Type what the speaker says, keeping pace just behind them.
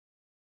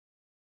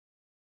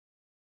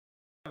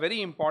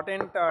very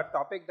important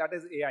topic, that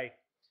is AI.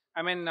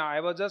 I mean,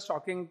 I was just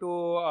talking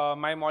to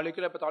my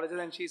molecular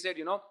pathologist and she said,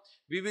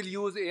 we will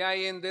use AI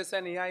in this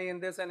and AI in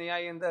this and AI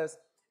in this.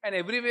 And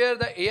everywhere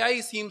the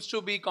AI seems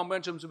to be,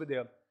 component seems to be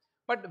there.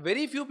 But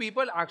very few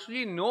people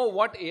actually know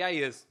what AI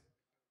is.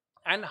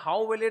 And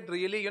how will it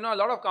really, a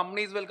lot of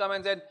companies will come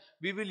and say,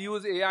 we will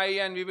use AI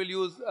and we will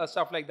use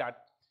stuff like that.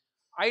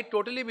 I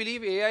totally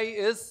believe AI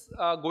is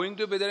going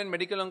to be there in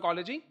medical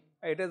oncology.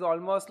 It is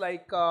almost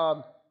like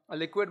a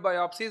liquid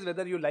biopsies,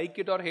 whether you like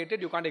it or hate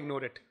it, you can't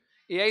ignore it.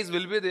 AIs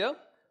will be there.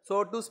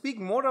 So to speak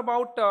more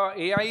about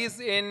AIs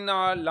in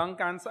lung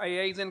cancer,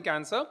 AIs in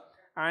cancer,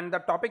 and the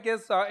topic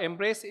is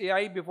embrace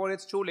AI before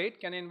it's too late.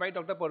 Can I invite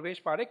Dr.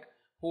 Purvish Parikh,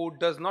 who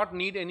does not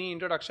need any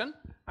introduction.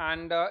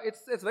 And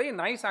it's very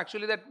nice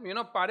actually that,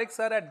 Parikh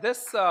sir at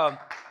this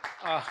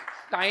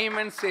time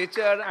and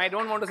stature, I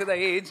don't want to say the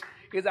age,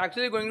 is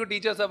actually going to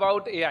teach us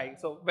about AI.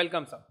 So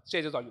welcome sir,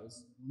 stage is all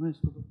yours.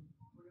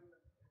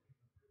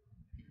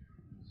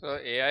 So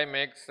AI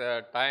makes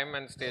time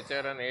and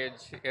stature and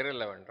age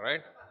irrelevant,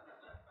 right?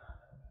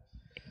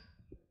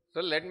 So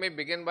let me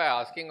begin by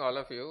asking all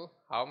of you,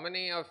 how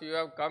many of you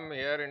have come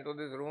here into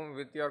this room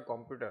with your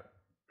computer?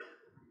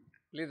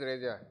 Please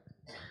raise your hand.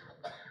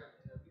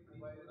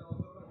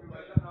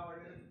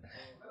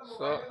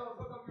 So,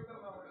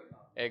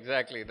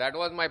 exactly, that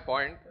was my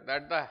point,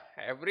 that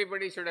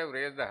everybody should have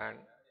raised the hand,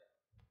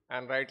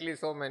 and rightly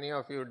so, many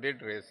of you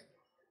did raise.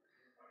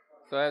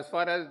 So as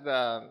far as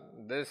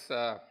this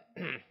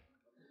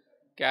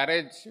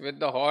carriage with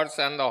the horse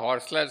and the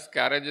horseless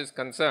carriage is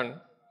concerned,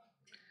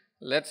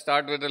 let's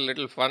start with a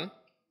little fun.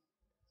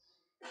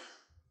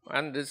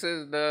 And this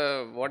is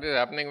what is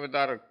happening with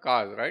our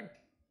cars, right?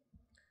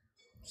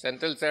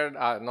 Senthil said,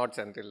 not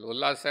Senthil,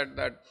 Ullas said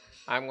that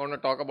I'm going to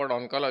talk about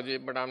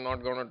oncology, but I'm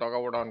not going to talk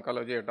about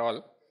oncology at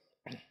all.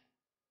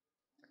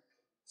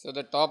 So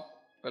the top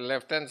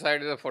left hand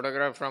side is a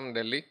photograph from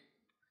Delhi,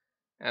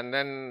 and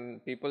then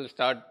people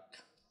start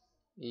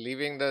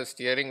leaving the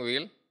steering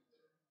wheel,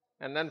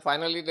 and then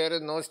finally there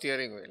is no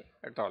steering wheel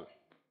at all.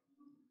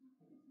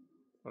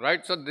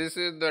 Right, so this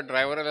is the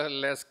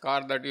driverless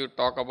car that you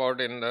talk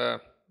about in the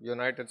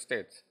United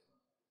States.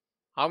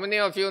 How many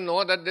of you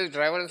know that this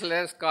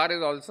driverless car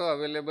is also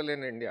available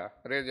in India?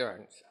 Raise your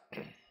hands.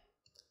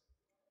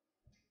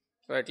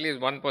 So at least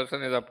one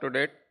person is up to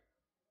date.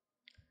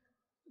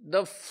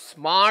 The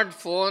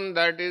smartphone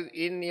that is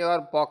in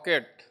your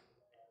pocket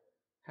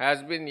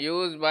has been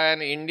used by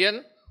an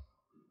Indian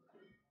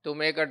to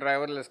make a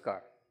driverless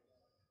car.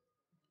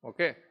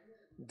 Okay,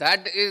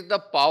 that is the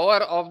power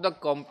of the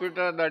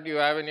computer that you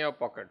have in your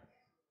pocket.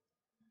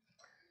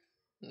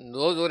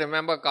 Those who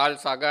remember Carl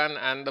Sagan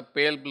and the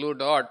pale blue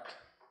dot,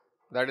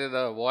 that is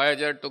the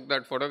Voyager took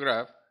that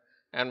photograph,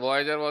 and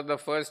Voyager was the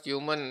first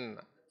human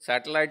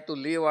satellite to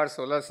leave our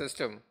solar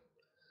system.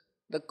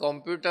 The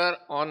computer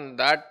on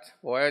that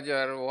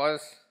Voyager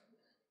was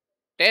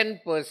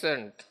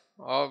 10%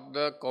 of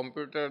the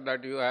computer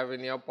that you have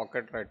in your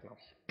pocket right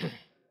now.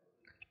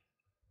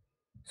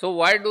 So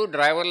why do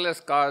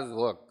driverless cars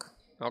work?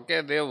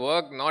 Okay, they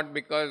work not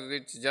because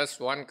it's just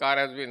one car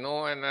as we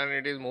know and then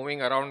it is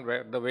moving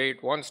around the way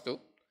it wants to,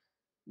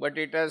 but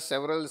it has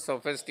several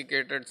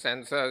sophisticated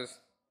sensors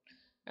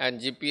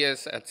and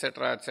GPS,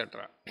 etc.,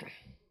 etc.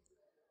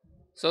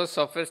 So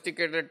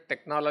sophisticated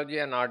technology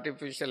and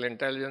artificial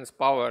intelligence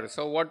power,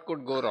 so what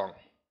could go wrong?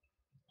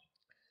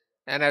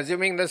 And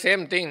assuming the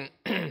same thing,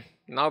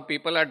 now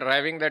people are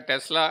driving the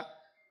Tesla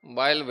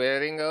while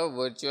wearing a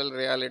virtual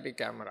reality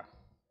camera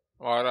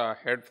or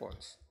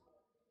headphones.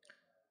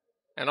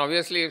 And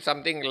obviously if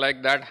something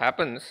like that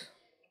happens,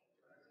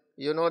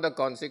 you know the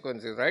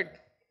consequences, right?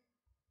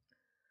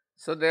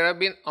 So there have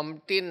been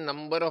umpteen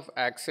number of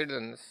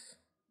accidents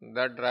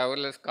that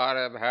driverless car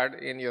have had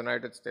in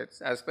United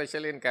States,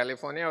 especially in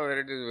California where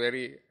it is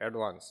very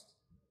advanced.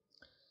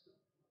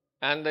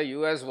 And the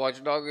US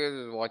watchdog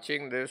is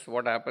watching this,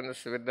 what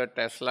happens with the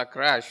Tesla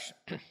crash.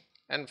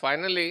 And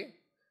finally,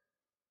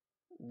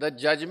 the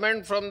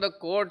judgment from the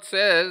court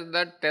says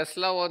that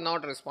Tesla was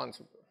not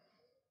responsible.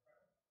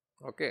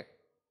 Okay.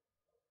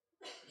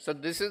 So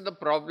this is the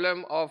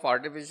problem of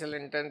artificial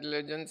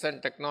intelligence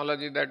and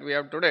technology that we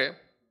have today.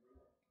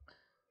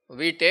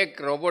 We take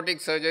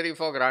robotic surgery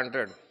for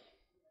granted.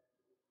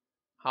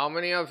 How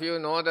many of you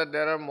know that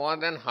there are more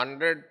than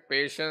 100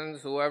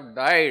 patients who have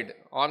died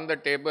on the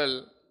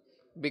table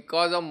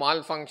because of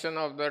malfunction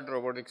of that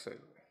robotic surgery?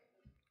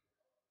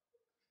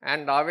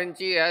 And Da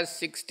Vinci has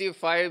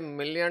 $65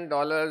 million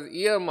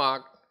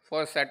earmarked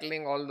for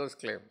settling all those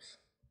claims.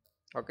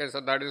 Okay,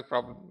 so that is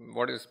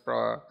what is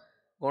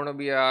going to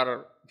be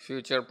our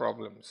future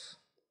problems.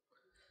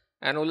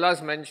 And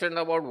Ullas mentioned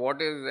about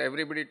what is,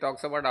 everybody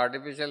talks about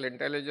artificial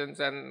intelligence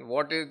and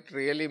what it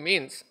really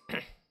means.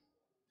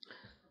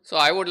 So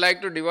I would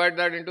like to divide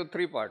that into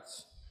three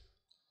parts.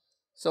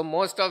 So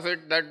most of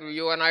it that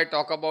you and I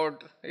talk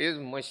about is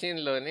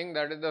machine learning,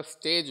 that is the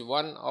stage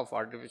 1 of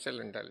artificial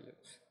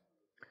intelligence.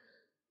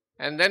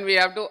 And then we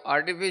have to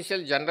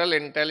artificial general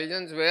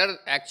intelligence, where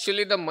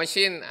actually the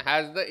machine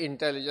has the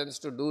intelligence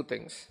to do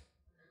things.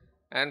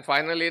 And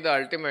finally, the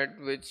ultimate,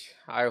 which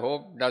I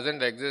hope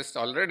doesn't exist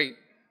already,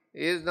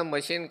 is the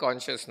machine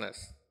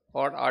consciousness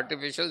or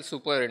artificial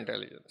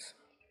superintelligence.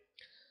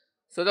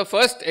 So the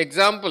first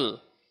example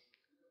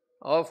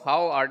of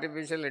how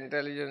artificial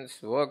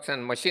intelligence works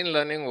and machine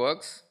learning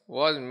works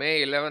was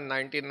May 11,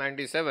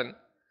 1997,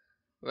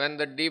 when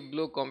the Deep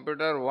Blue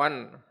computer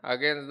won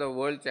against the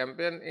world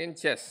champion in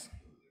chess.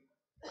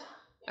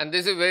 And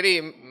this is very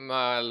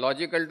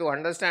logical to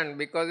understand,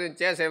 because in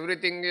chess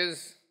everything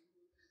is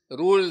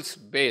rules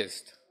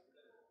based.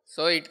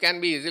 So it can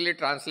be easily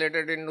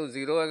translated into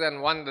zeros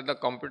and one that the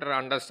computer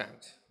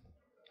understands.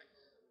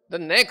 The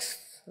next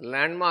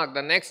landmark,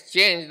 the next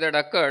change that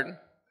occurred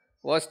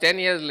was 10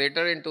 years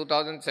later in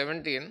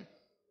 2017,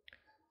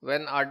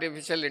 when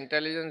artificial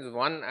intelligence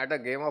won at a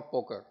game of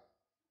poker.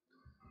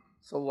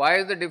 So why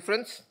is the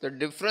difference? The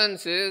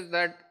difference is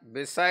that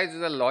besides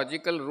the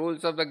logical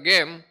rules of the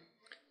game,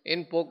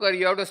 in poker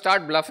you have to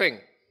start bluffing.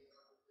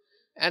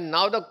 And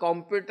now the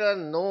computer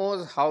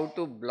knows how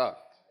to bluff.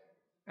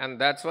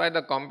 And that's why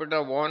the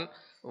computer won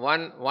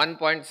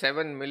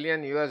 1.7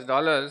 million US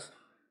dollars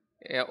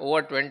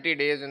over 20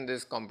 days in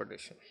this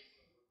competition.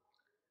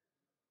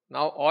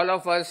 Now all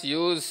of us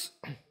use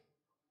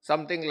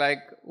something like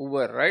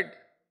Uber, right?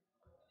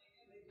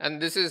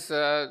 And this is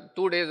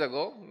 2 days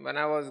ago when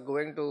I was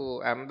going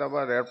to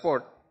Ahmedabad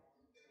airport.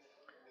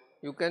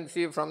 You can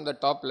see from the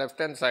top left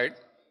hand side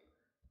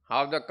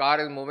how the car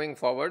is moving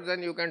forwards,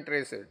 and you can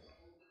trace it.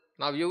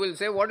 Now you will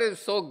say, what is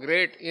so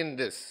great in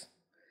this?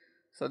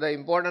 So the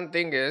important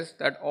thing is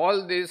that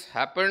all this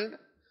happened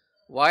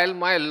while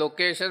my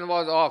location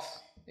was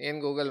off in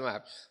Google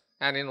Maps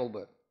and in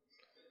Uber.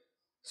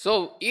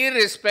 So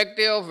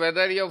irrespective of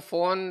whether your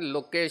phone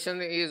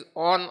location is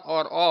on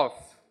or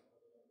off,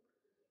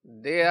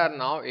 they are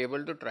now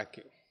able to track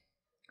you.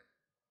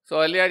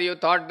 So earlier you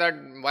thought that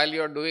while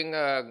you are doing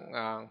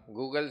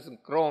Google's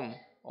Chrome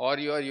or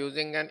you are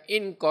using an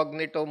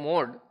incognito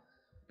mode,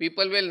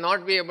 people will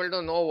not be able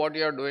to know what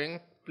you are doing.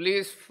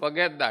 Please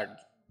forget that.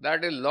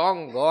 That is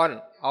long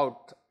gone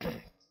out.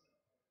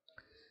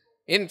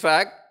 In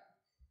fact,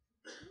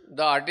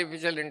 the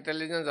artificial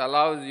intelligence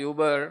allows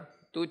Uber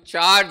to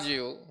charge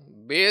you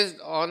based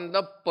on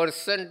the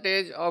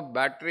percentage of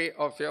battery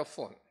of your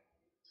phone.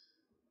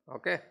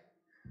 Okay.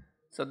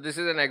 So this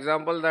is an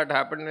example that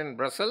happened in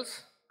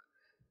Brussels.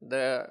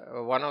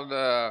 One of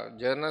the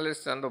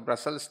journalists on the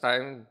Brussels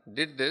Times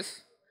did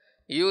this.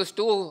 He used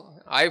 2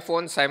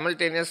 iPhones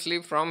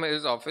simultaneously from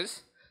his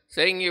office,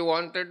 saying he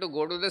wanted to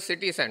go to the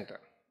city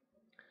center.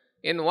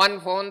 In one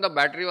phone the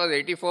battery was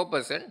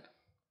 84%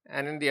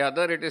 and in the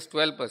other it is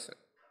 12%.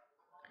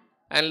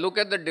 And look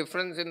at the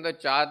difference in the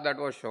chart that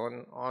was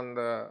shown on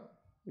the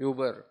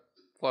Uber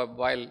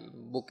while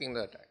booking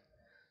the time.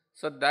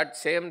 So that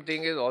same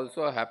thing is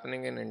also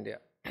happening in India.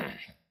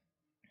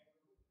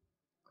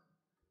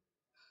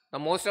 Now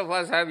most of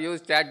us have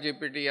used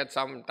ChatGPT at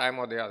some time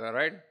or the other,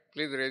 right?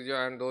 Please raise your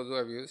hand, those who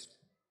have used.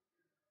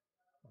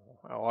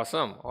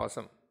 Awesome,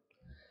 awesome.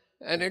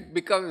 And it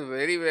becomes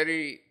very,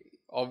 very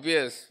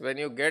obvious when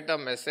you get a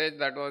message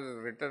that was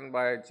written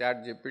by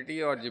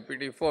ChatGPT or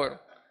GPT-4,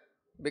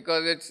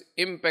 because it's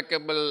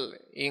impeccable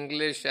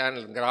English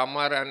and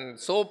grammar and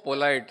so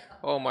polite.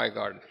 Oh my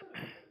God.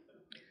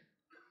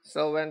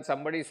 So when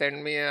somebody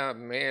sent me a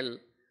mail,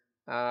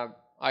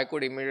 I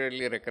could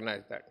immediately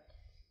recognize that.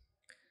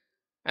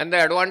 And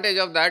the advantage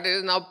of that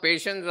is now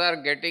patients are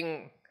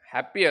getting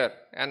happier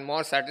and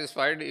more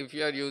satisfied if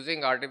you are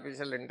using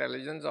artificial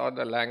intelligence or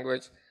the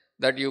language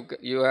that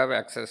you have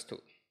access to.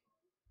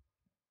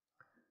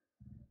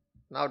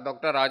 Now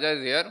Dr. Raja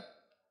is here,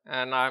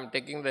 and I am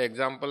taking the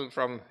example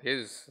from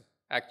his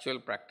actual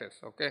practice.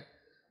 Okay,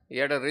 he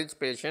had a rich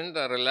patient,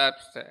 a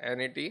relapsed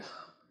NET,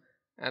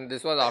 and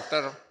this was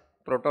after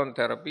proton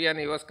therapy, and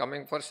he was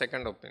coming for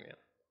second opinion.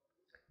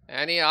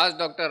 And he asked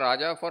Dr.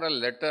 Raja for a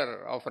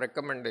letter of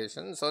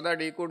recommendation so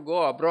that he could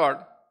go abroad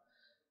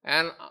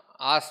and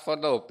ask for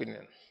the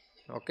opinion.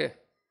 Okay,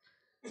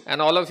 and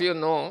all of you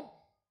know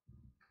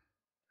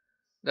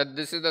that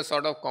this is the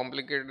sort of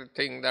complicated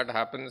thing that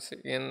happens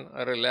in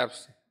a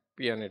relapsed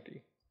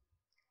PNAT.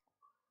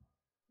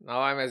 Now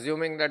I am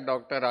assuming that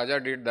Dr.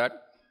 Raja did that.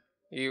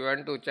 He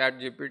went to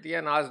ChatGPT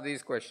and asked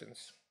these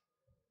questions.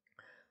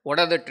 What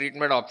are the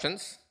treatment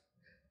options?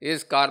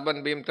 Is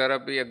carbon beam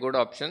therapy a good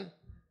option?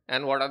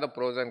 And what are the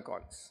pros and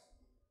cons?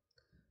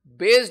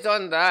 Based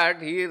on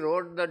that, he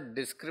wrote the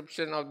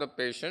description of the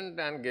patient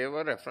and gave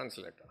a reference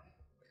letter.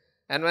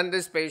 And when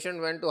this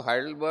patient went to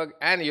Heidelberg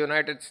and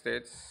United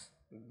States,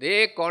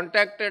 they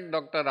contacted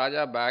Dr.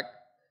 Raja back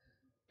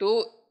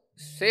to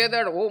say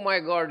that, oh my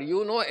God,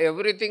 you know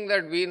everything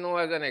that we know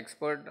as an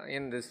expert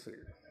in this field.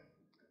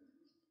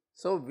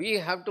 So we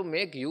have to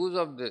make use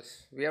of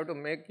this. We have to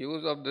make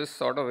use of this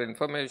sort of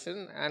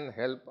information and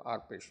help our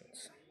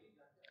patients.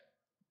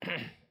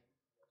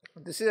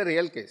 This is a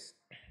real case.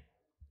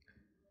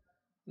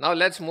 Now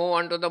let's move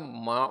on to the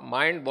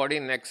mind-body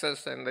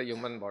nexus and the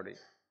human body.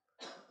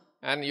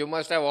 And you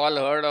must have all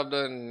heard of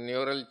the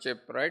neural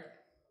chip, right?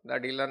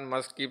 That Elon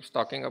Musk keeps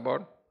talking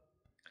about.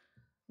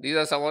 These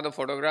are some of the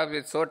photographs.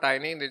 It's so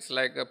tiny, it's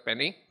like a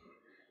penny,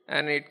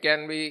 and it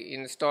can be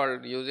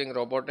installed using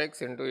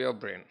robotics into your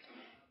brain.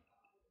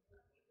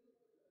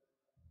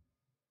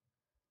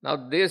 Now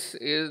this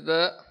is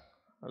the,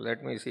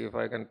 let me see if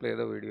I can play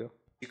the video.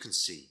 You can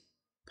see,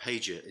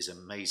 Pager is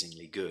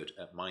amazingly good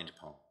at mind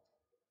pong.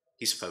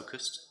 He's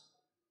focused,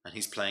 and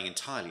he's playing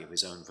entirely of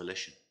his own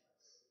volition.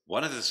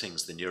 One of the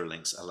things the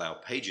Neuralinks allow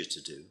Pager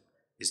to do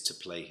is to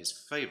play his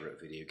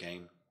favourite video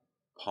game,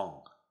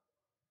 Pong.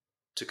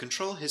 To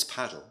control his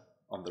paddle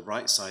on the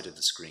right side of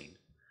the screen,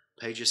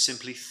 Pager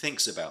simply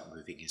thinks about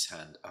moving his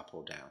hand up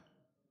or down.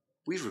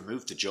 We've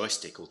removed the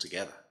joystick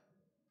altogether.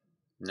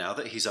 Now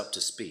that he's up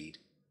to speed,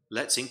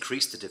 let's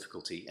increase the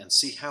difficulty and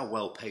see how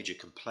well Pager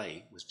can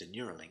play with the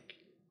Neuralink.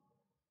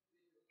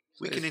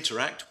 We can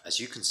interact. As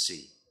you can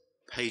see,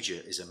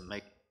 Pager is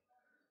amazing.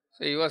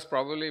 So he was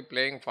probably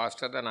playing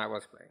faster than I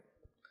was playing.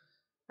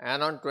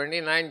 And on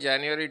 29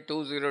 January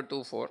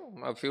 2024,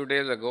 a few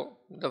days ago,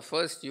 the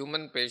first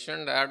human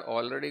patient had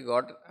already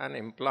got an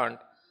implant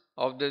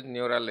of this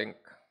Neuralink.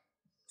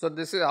 So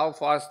this is how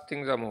fast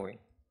things are moving.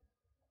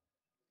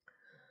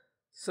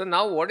 So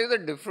now what is the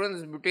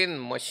difference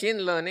between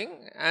machine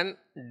learning and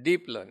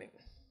deep learning?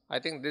 I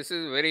think this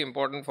is very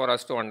important for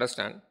us to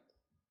understand.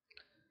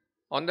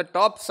 On the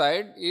top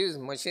side is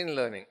machine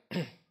learning,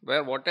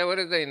 where whatever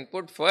is the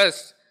input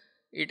first,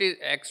 it is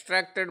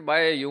extracted by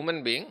a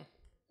human being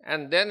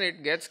and then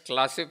it gets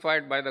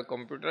classified by the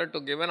computer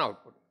to give an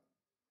output.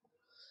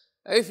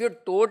 If you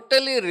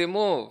totally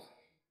remove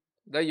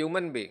the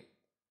human being,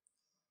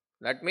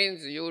 that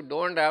means you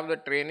don't have the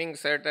training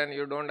set and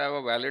you don't have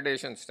a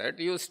validation set,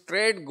 you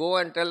straight go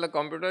and tell the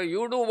computer,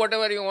 you do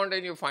whatever you want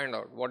and you find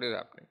out what is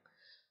happening.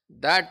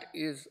 That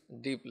is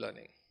deep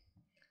learning.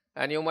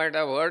 And you might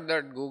have heard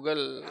that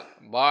Google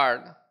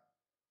Bard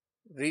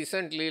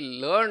recently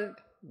learned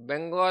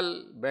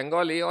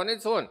Bengali on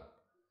its own.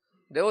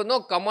 There was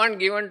no command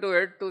given to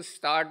it to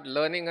start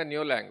learning a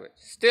new language.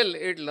 Still,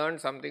 it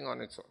learned something on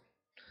its own.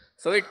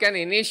 So it can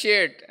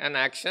initiate an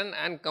action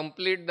and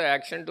complete the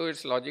action to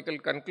its logical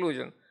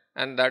conclusion,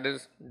 and that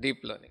is deep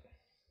learning.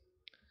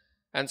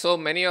 And so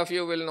many of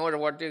you will know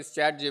what is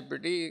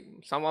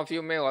ChatGPT. Some of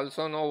you may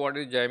also know what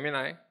is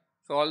Gemini.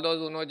 So all those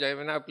who know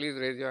Gemini, please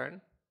raise your hand.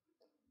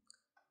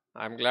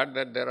 I am glad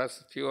that there are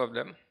few of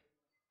them.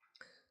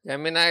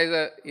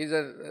 Gemini is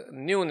a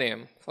new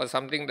name for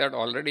something that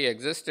already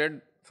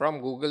existed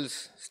from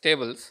Google's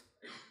stables.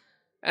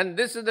 And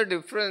this is the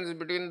difference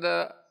between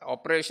the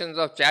operations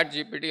of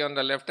ChatGPT on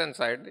the left hand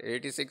side,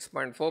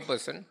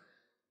 86.4%,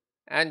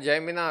 and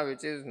Gemini,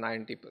 which is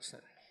 90%.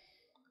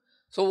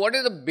 So what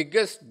is the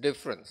biggest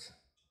difference?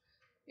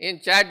 In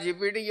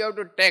ChatGPT, you have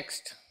to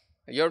text,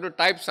 you have to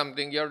type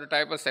something, you have to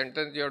type a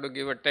sentence, you have to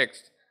give a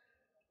text.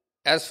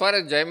 As far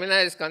as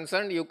Gemini is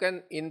concerned, you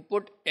can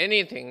input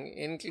anything,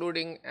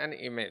 including an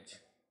image.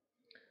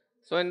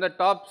 So in the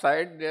top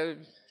side, there are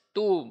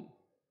two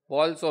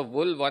balls of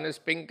wool, one is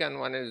pink and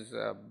one is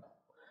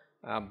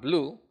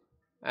blue,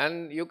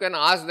 and you can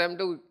ask them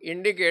to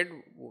indicate,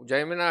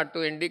 Gemini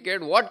to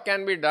indicate what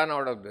can be done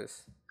out of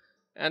this,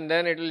 and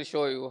then it will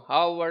show you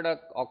how would an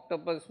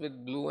octopus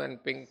with blue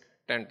and pink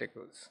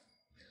tentacles.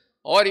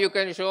 Or you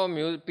can show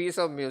a piece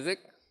of music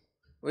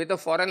with a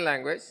foreign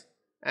language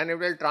and it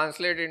will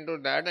translate into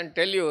that and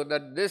tell you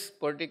that this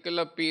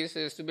particular piece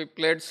is to be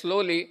played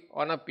slowly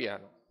on a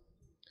piano.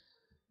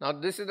 Now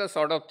this is the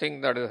sort of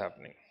thing that is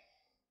happening.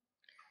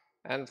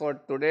 And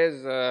for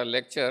today's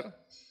lecture,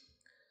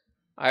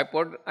 I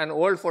put an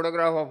old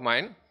photograph of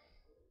mine.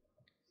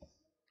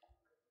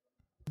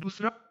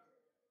 दूसरा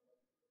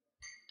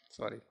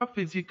Sorry.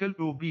 Physical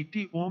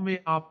OBTO में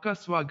आपका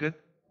स्वागत.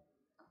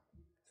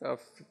 So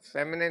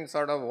feminine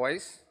sort of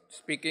voice,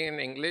 speaking in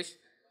English,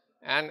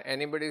 and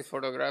anybody's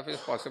photograph is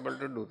possible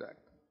to do that.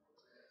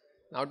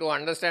 Now to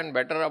understand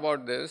better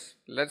about this,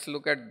 let's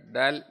look at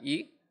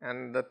DAL-E,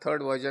 and the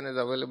third version is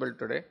available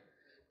today.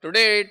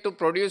 Today, to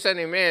produce an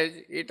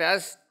image, it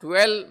has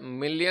 12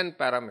 million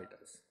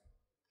parameters,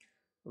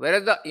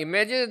 whereas the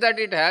images that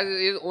it has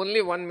is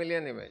only 1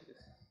 million images.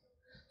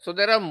 So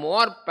there are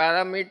more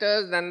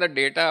parameters than the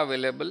data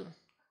available,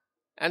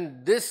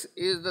 and this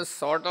is the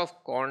sort of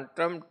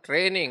quantum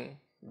training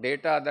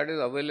data that is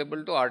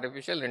available to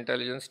artificial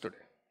intelligence today.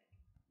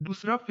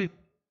 दूसरा फिर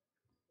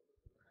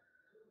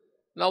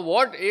Now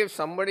what if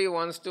somebody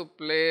wants to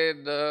play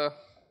the,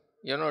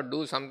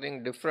 do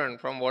something different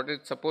from what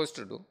it's supposed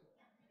to do?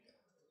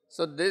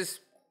 So these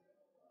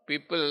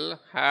people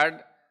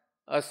had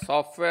a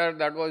software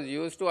that was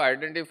used to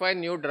identify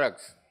new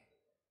drugs.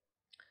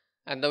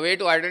 And the way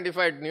to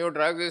identify new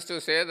drugs is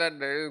to say that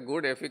there is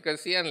good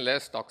efficacy and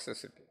less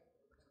toxicity.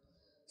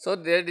 So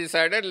they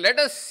decided, let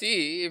us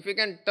see if we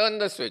can turn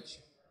the switch.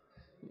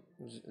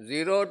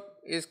 0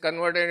 is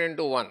converted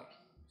into 1.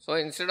 So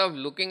instead of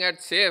looking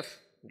at safe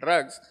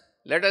drugs,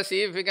 let us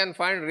see if we can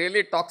find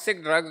really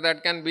toxic drugs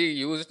that can be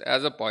used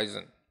as a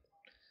poison.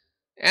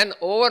 And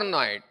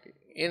overnight,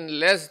 in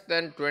less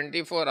than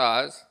 24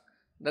 hours,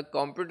 the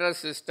computer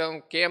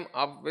system came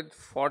up with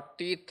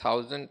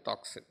 40,000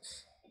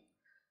 toxins.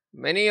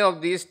 many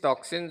of these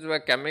toxins were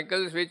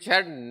chemicals which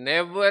had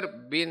never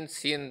been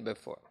seen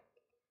before.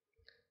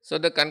 So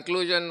the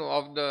conclusion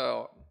of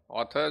the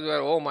authors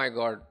were, oh my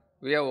God,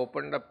 we have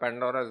opened a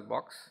Pandora's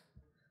box.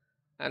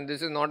 And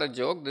this is not a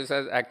joke, this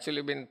has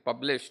actually been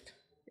published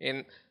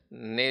in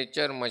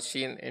Nature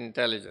Machine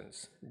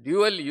Intelligence,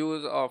 dual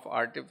use of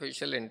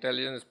artificial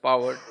intelligence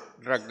powered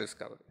drug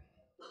discovery.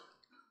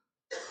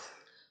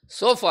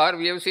 So far,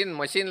 we have seen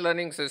machine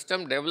learning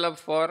system developed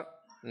for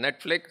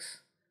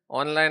Netflix,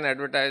 online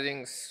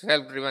advertising,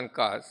 self-driven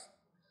cars.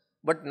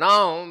 But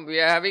now we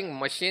are having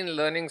machine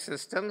learning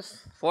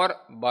systems for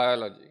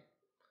biology.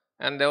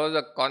 And there was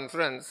a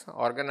conference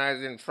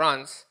organized in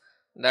France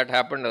that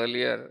happened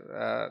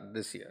earlier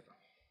this year.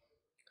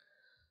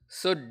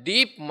 So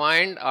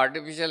DeepMind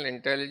artificial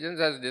intelligence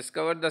has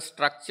discovered the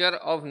structure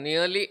of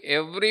nearly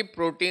every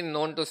protein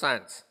known to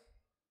science.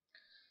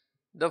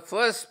 The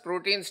first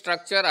protein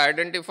structure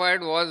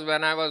identified was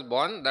when I was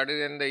born, that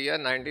is in the year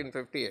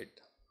 1958.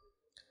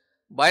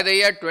 By the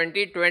year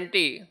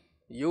 2020,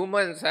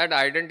 humans had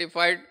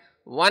identified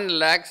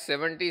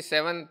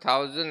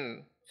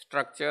 1,77,000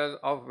 structures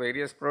of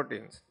various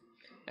proteins.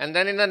 And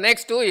then in the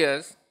next 2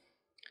 years,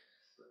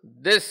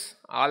 this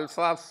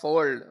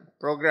AlphaFold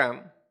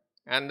program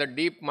and the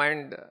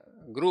DeepMind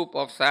group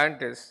of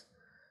scientists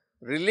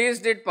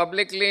released it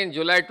publicly in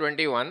July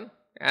 21,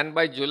 and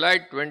by July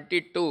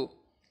 22,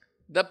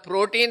 the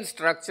protein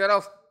structure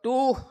of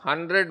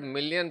 200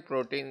 million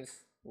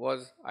proteins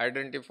was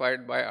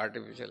identified by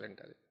artificial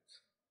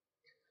intelligence.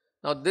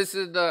 Now, this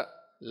is the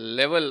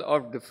level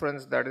of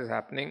difference that is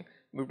happening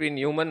between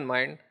human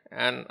mind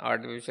and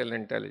artificial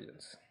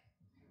intelligence.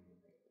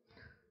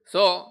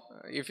 So,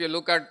 if you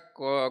look at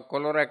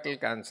colorectal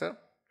cancer,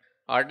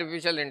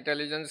 artificial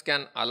intelligence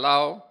can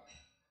allow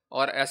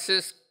or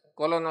assist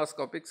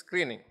colonoscopic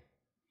screening.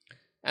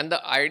 And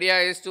the idea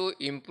is to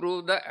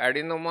improve the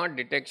adenoma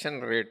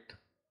detection rate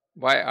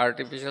by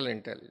artificial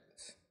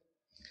intelligence.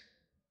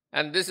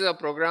 And this is a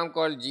program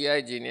called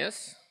GI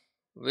Genius,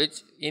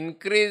 which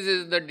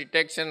increases the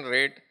detection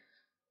rate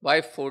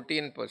by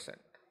 14%.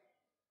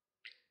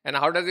 And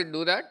how does it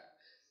do that?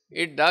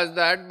 It does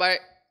that by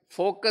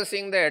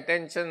focusing the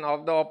attention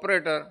of the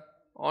operator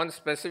on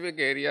specific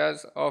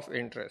areas of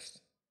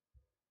interest.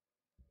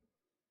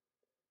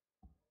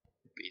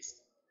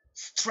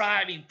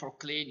 Striving for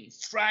cleaning,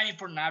 striving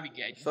for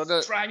navigating,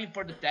 striving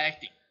for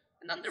detecting.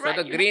 And on the so right,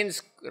 the green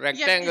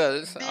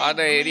rectangles are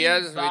the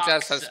areas which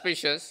are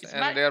suspicious,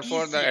 and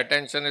therefore the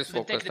attention is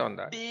focused on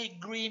that. Big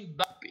green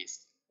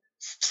box.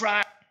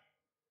 Strive.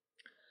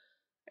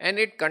 And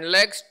it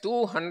collects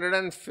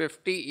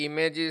 250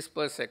 images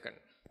per second.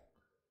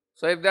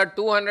 So if there are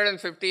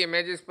 250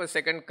 images per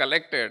second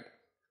collected,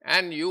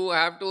 and you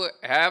have to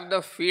have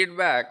the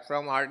feedback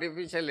from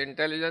artificial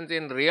intelligence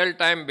in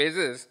real-time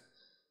basis,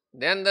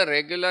 then the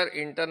regular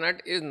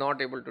internet is not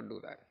able to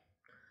do that.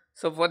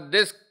 So for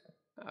this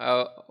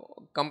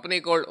company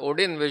called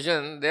Odin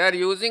Vision, they are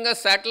using a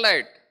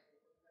satellite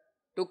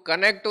to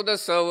connect to the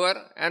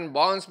server and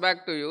bounce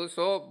back to you.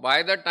 So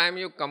by the time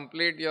you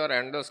complete your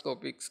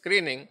endoscopic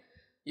screening,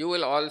 you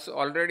will also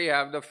already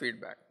have the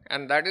feedback,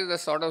 and that is the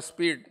sort of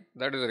speed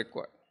that is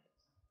required.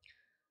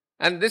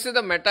 And this is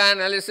the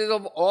meta-analysis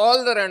of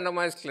all the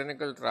randomized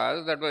clinical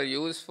trials that were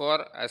used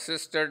for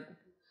assisted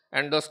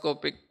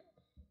endoscopic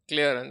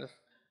clearance.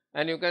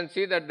 And you can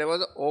see that there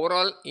was an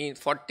overall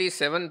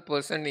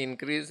 47%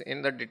 increase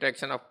in the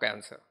detection of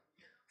cancer,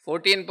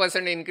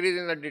 14% increase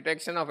in the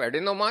detection of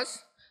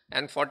adenomas,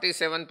 and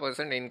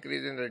 47%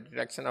 increase in the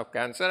detection of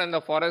cancer. And the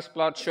forest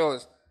plot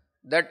shows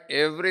that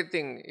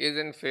everything is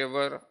in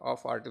favor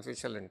of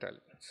artificial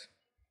intelligence.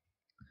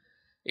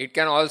 It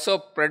can also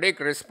predict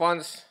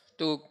response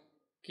to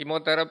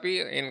chemotherapy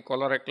in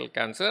colorectal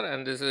cancer,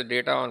 and this is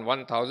data on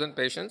 1,000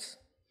 patients.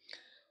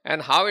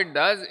 And how it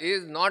does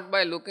is not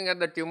by looking at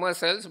the tumor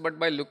cells, but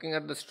by looking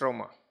at the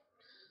stroma.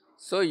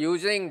 So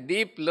using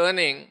deep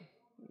learning,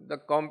 the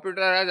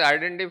computer has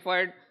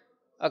identified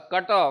a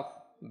cutoff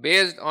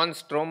based on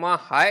stroma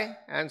high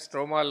and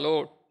stroma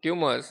low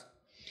tumors.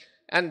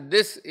 And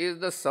this is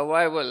the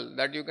survival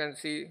that you can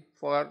see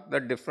for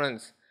the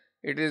difference.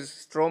 It is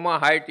stroma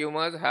high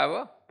tumors have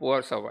a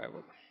poor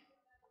survival.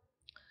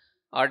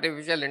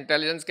 Artificial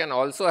intelligence can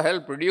also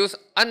help reduce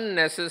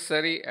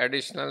unnecessary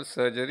additional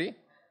surgery.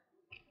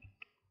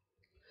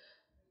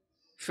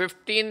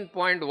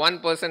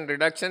 15.1%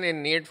 reduction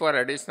in need for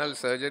additional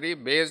surgery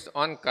based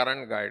on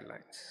current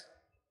guidelines.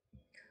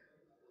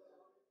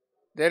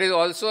 There is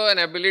also an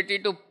ability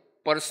to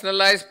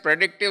personalize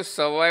predictive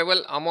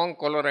survival among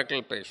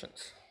colorectal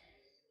patients.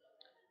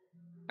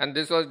 And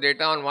this was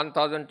data on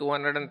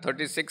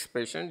 1,236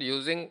 patients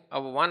using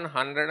a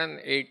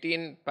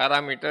 118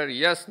 parameter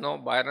yes/no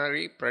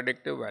binary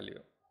predictive value.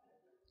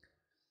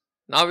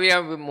 Now we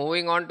are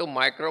moving on to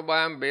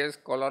microbiome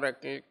based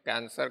colorectal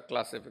cancer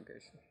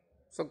classification.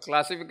 So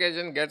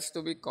classification gets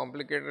to be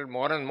complicated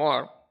more and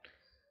more,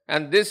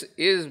 and this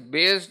is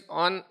based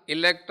on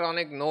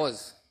electronic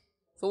nose.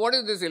 So what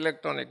is this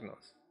electronic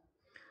nose?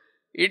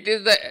 It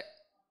is the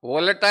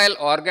volatile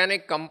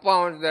organic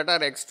compounds that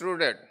are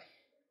extruded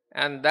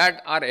and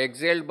that are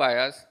exhaled by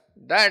us,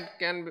 that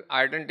can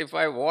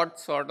identify what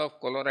sort of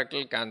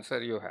colorectal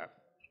cancer you have.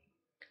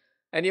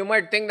 And you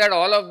might think that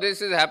all of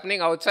this is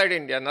happening outside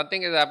India,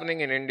 nothing is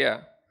happening in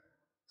India.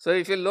 So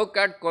if you look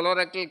at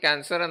colorectal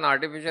cancer and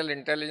artificial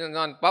intelligence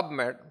on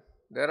PubMed,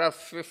 there are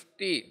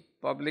 50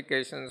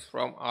 publications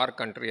from our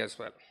country as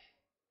well.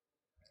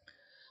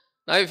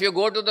 Now if you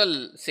go to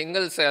the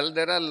single cell,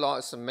 there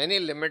are many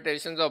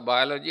limitations of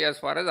biology as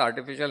far as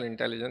artificial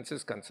intelligence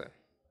is concerned.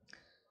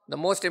 The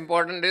most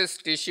important is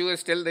tissue is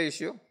still the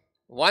issue.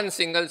 One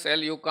single cell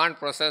you can't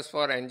process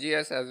for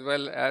NGS as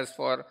well as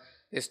for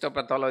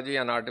histopathology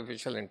and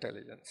artificial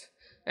intelligence.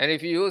 And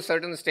if you use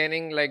certain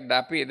staining like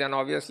DAPI, then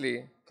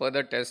obviously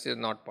further test is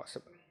not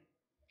possible.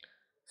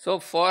 So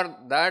for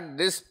that,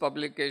 this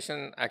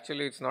publication,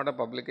 actually it's not a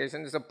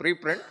publication, it's a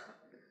preprint.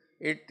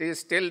 It is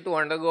still to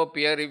undergo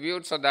peer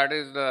reviewed, so that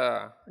is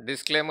the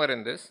disclaimer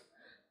in this.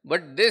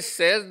 But this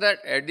says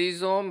that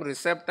adesome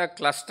receptor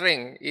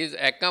clustering is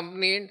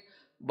accompanied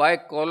by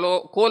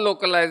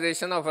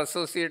co-localization of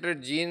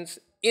associated genes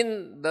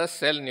in the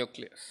cell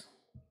nucleus.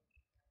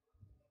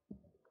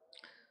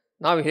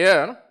 Now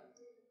here,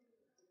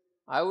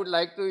 I would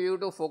like you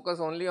to focus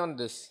only on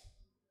this.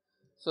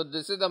 So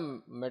this is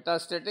the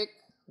metastatic,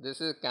 this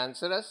is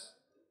cancerous,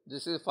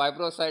 this is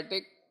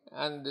fibrocytic,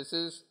 and this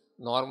is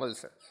normal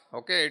cells.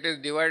 Okay, it is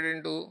divided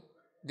into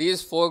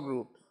these 4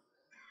 groups.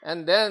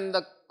 And then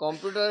the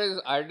computer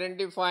is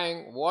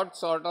identifying what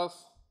sort of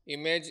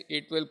image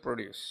it will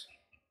produce.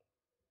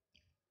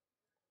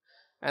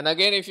 And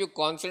again, if you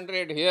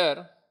concentrate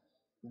here,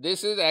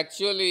 this is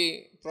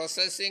actually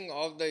processing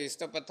of the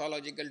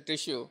histopathological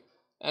tissue,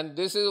 and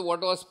this is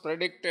what was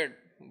predicted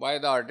by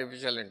the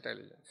artificial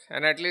intelligence.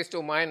 And at least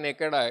to my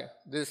naked eye,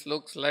 this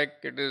looks like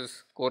it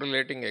is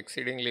correlating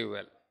exceedingly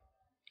well.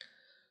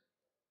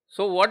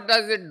 So what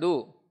does it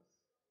do?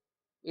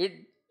 It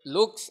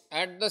looks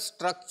at the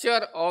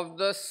structure of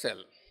the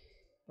cell,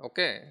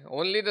 okay,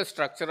 only the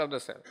structure of the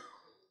cell.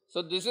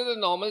 So this is a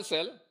normal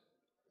cell.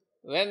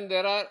 When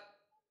there are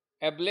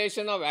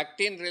ablation of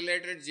actin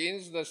related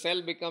genes, the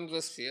cell becomes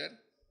a sphere.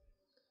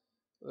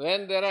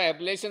 When there are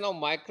ablation of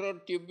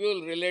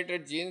microtubule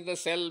related genes, the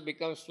cell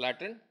becomes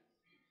flattened.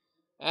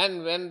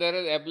 And when there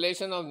is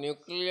ablation of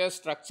nuclear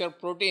structure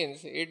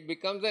proteins, it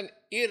becomes an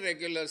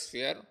irregular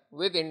sphere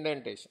with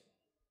indentation.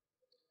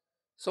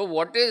 So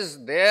what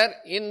is there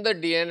in the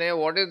DNA,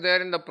 what is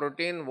there in the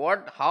protein,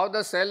 how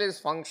the cell is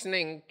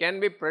functioning can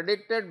be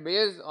predicted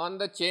based on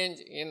the change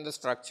in the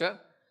structure,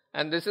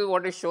 and this is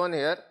what is shown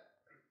here,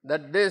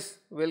 that this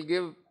will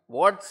give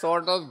what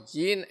sort of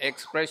gene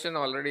expression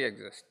already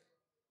exists.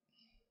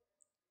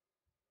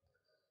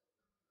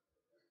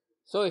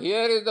 So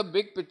here is the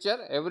big picture,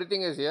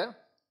 everything is here.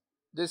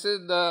 This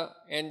is the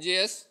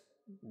NGS,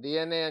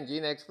 DNA and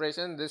gene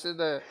expression, this is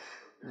the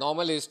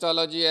normal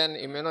histology and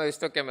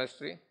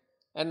immunohistochemistry.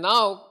 And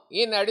now,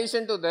 in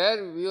addition to that,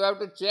 you have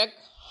to check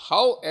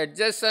how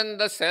adjacent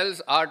the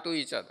cells are to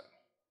each other.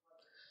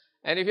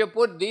 And if you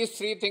put these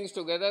 3 things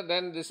together,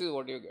 then this is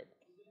what you get.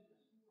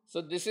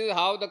 So this is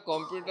how the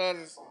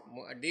computer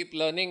deep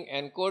learning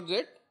encodes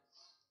it.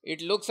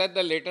 It looks at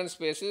the latent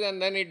spaces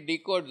and then it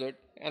decodes it.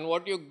 And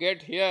what you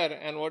get here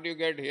and what you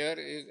get here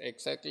is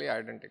exactly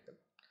identical.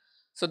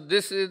 So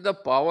this is the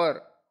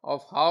power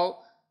of how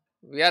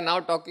we are now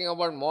talking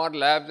about more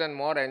labs and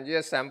more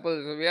NGS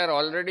samples. We are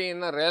already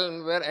in a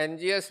realm where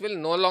NGS will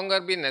no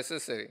longer be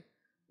necessary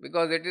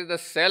because it is the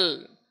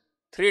cell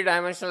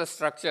 3-dimensional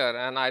structure,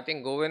 and I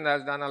think Govind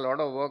has done a lot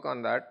of work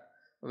on that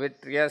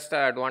with Triesta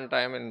at one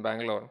time in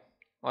Bangalore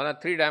on a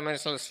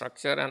 3-dimensional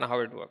structure and how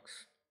it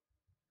works.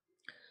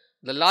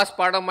 The last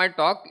part of my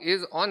talk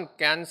is on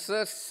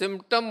cancer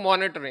symptom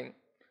monitoring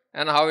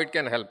and how it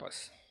can help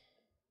us.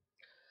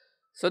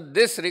 So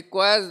this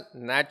requires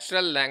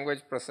natural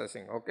language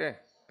processing, okay.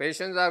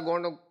 Patients are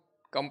going to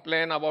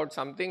complain about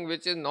something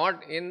which is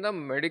not in the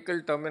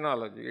medical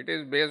terminology. It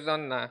is based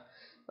on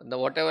the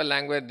whatever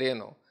language they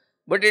know.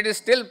 But it is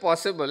still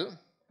possible,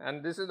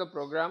 and this is the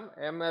program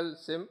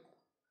ML-SIMP,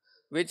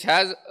 which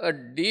has a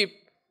deep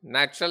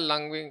natural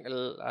language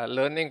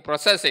learning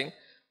processing,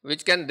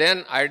 which can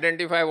then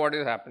identify what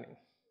is happening.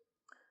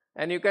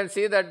 And you can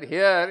see that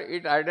here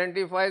it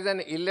identifies an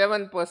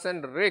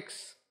 11%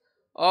 risk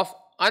of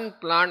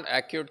unplanned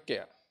acute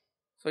care.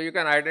 So you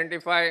can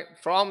identify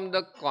from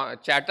the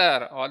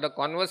chatter or the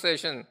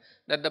conversation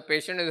that the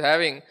patient is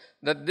having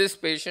that this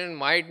patient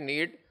might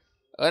need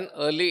an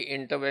early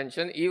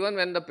intervention even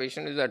when the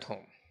patient is at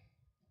home.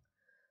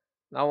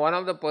 Now one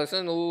of the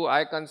person who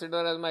I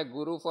consider as my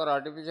guru for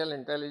artificial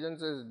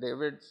intelligence is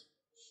David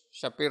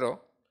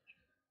Shapiro,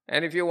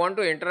 and if you want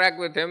to interact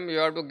with him, you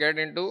have to get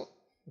into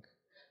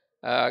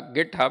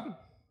GitHub.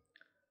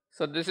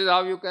 So this is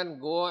how you can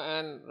go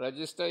and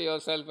register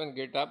yourself in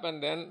GitHub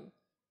and then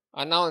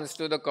announce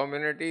to the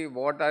community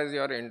what is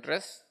your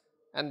interest,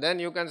 and then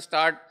you can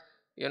start,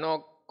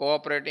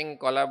 cooperating,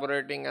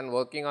 collaborating and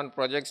working on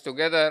projects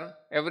together,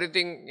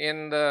 everything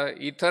in the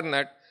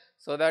Ethernet,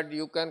 so that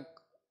you can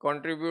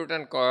contribute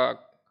and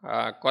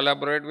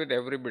collaborate with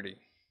everybody.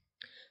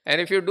 And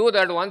if you do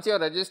that, once you are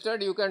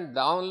registered, you can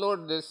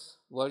download this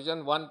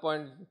version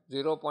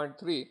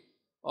 1.0.3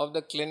 of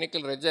the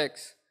clinical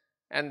regex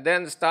and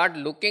then start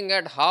looking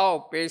at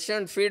how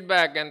patient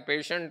feedback and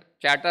patient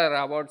chatter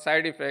about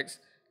side effects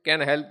can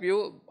help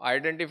you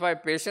identify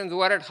patients who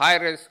are at high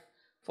risk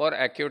for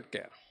acute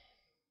care.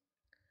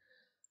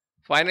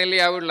 Finally,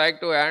 I would like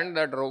to add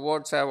that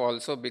robots have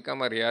also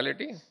become a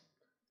reality.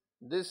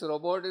 This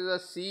robot is a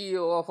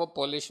CEO of a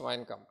Polish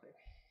wine company.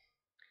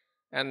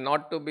 And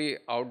not to be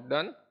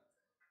outdone,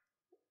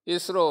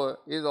 ISRO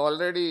is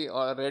already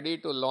ready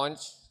to launch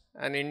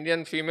an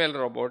Indian female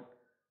robot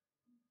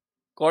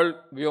called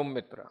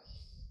Vyomitra.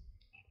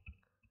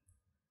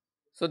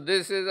 So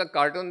this is a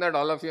cartoon that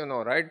all of you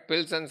know, right?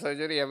 Pills and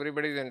surgery,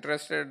 everybody is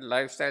interested.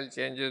 Lifestyle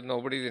changes,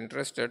 nobody is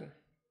interested.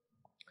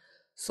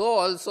 So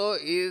also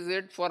is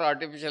it for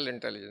artificial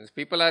intelligence.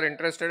 People are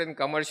interested in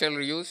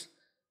commercial use,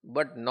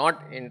 but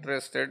not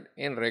interested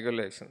in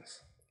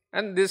regulations.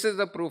 And this is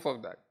the proof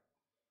of that.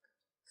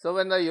 So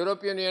when the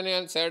European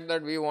Union said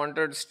that we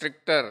wanted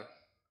stricter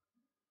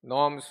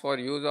norms for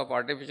use of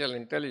artificial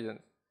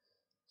intelligence,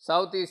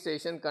 Southeast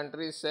Asian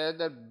countries said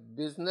that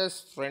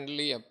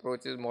business-friendly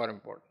approach is more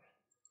important.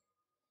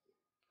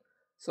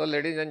 So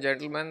ladies and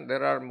gentlemen,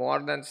 there are more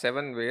than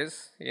 7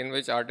 ways in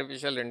which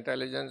artificial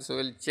intelligence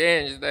will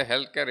change the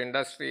healthcare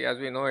industry as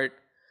we know it.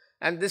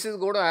 And this is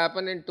going to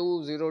happen in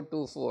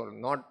 2024,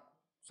 not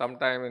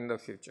sometime in the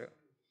future.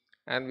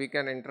 And we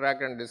can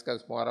interact and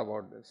discuss more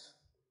about this.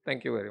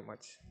 Thank you very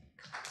much.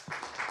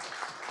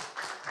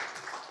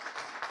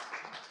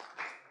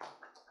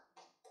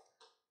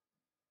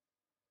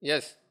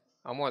 Yes,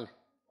 Amol.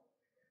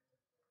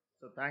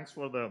 So thanks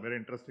for the very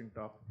interesting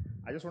talk.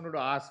 I just wanted to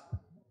ask,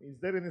 is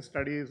there any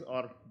studies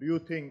or do you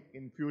think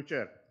in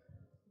future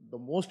the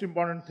most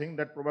important thing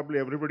that probably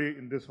everybody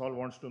in this hall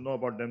wants to know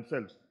about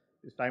themselves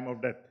is time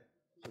of death?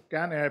 So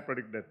can AI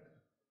predict death?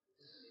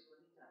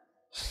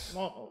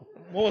 No,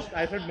 most,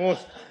 I said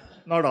most,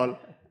 not all.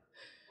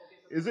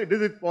 Is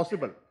it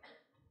possible?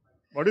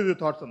 What is your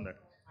thoughts on that?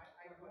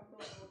 I don't know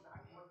about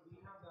that. What we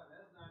have done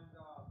is,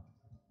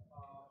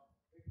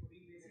 we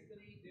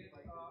basically did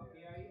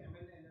AI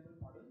ML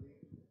enabled model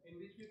in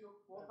which we took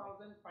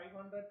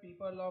 4,500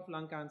 people of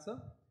lung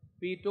cancer.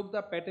 We took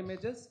the PET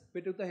images,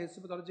 we took the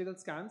histopathological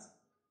scans,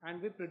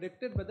 and we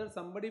predicted whether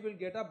somebody will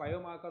get a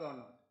biomarker or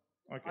not.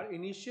 Okay. Our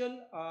initial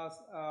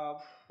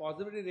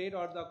positivity rate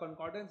or the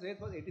concordance rate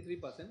was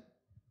 83%.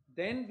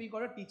 Then we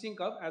got a teaching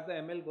curve as the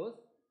ML goes.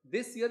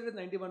 This year it is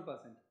 91%.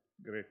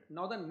 Great.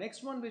 Now the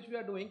next one which we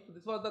are doing, so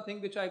this was the thing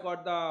which I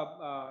got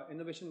the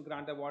Innovation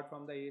Grant Award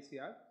from the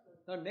AACR.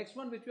 The next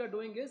one which we are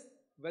doing is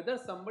whether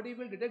somebody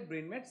will detect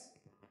brain mets,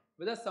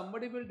 whether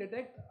somebody will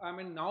detect, I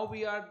mean now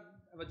we are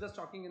just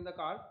talking in the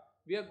car,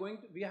 we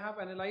have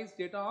analyzed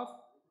data of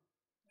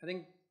I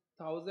think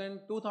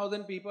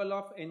 2,000 people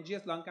of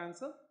NGS lung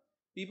cancer.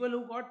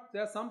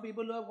 There are some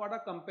people who have got a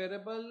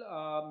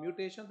comparable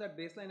mutations at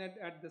baseline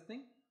at this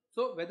thing.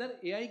 So whether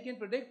AI can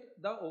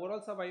predict the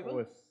overall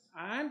survival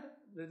and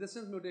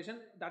resistance mutation,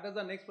 that is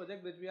the next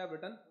project which we have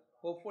written.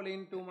 Hopefully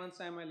in 2 months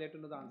time I'll let you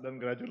know the answer. Then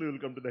gradually you will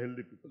come to the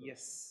healthy people.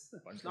 Yes.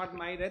 It's not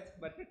my death,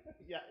 but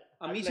yeah.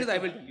 Amish, I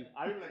will tell you.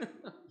 I will like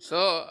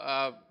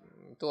So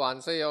to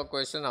answer your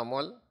question,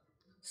 Amol,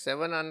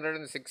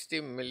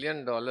 $760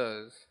 million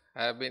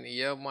have been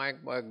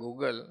earmarked by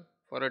Google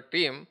for a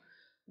team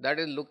that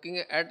is looking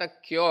at a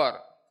cure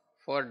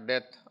for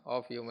death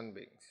of human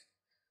beings.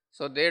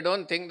 So they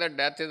don't think that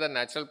death is a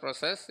natural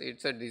process,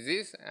 it's a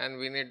disease and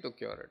we need to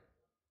cure it.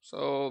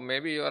 So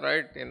maybe you are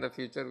right, in the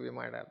future we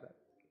might have that.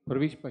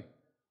 Purvish bhai,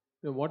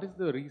 what is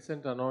the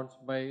recent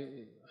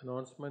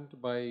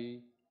announcement by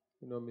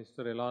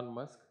Mr. Elon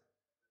Musk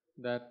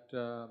that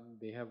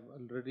they have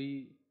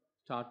already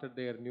started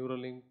their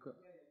Neuralink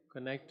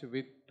connect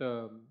with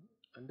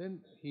and then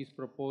he is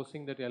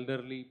proposing that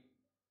elderly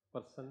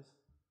persons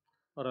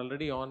are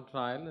already on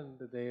trial and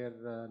their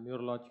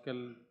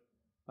neurological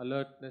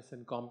alertness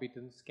and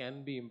competence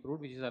can be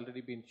improved, which has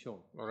already been shown.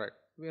 All right.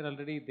 We are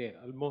already there,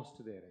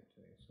 almost there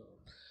actually.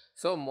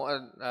 So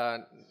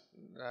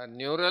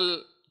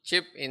neural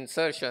chip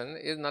insertion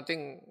is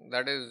nothing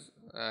that is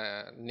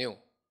new.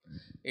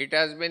 It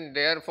has been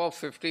there for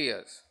 50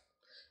 years.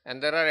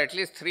 And there are at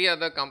least 3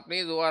 other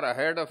companies who are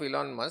ahead of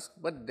Elon Musk,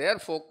 but their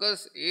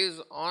focus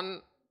is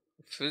on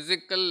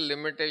physical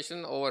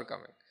limitation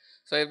overcoming.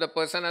 So if the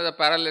person has a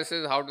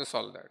paralysis, how to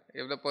solve that?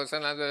 If the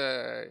person has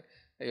a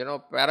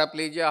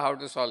paraplegia, how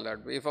to solve that?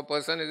 If a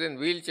person is in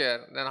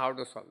wheelchair, then how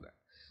to solve that?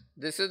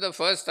 This is the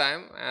first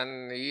time,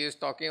 and he is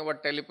talking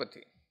about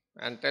telepathy.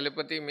 And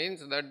telepathy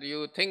means that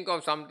you think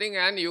of something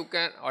and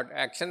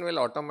action will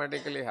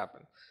automatically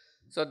happen.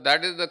 So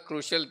that is the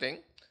crucial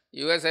thing.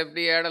 US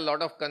FDA had a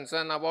lot of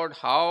concern about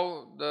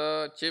how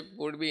the chip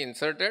would be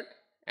inserted,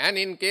 and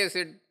in case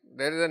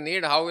there is a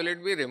need, how will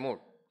it be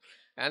removed?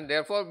 And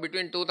therefore,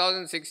 between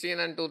 2016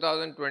 and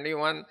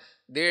 2021,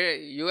 the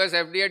US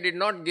FDA did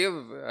not give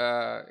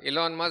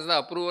Elon Musk the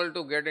approval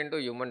to get into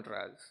human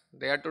trials.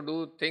 They had to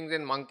do things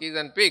in monkeys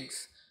and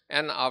pigs,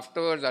 and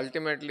afterwards,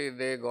 ultimately,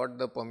 they got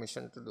the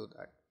permission to do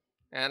that.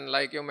 And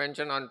like you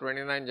mentioned, on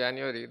 29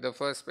 January, the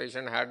first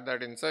patient had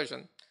that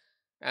insertion.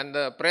 And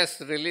the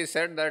press release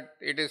said that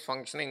it is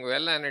functioning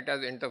well and it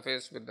has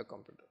interfaced with the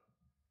computer.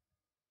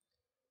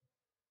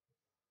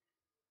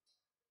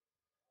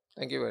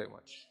 Thank you very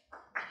much.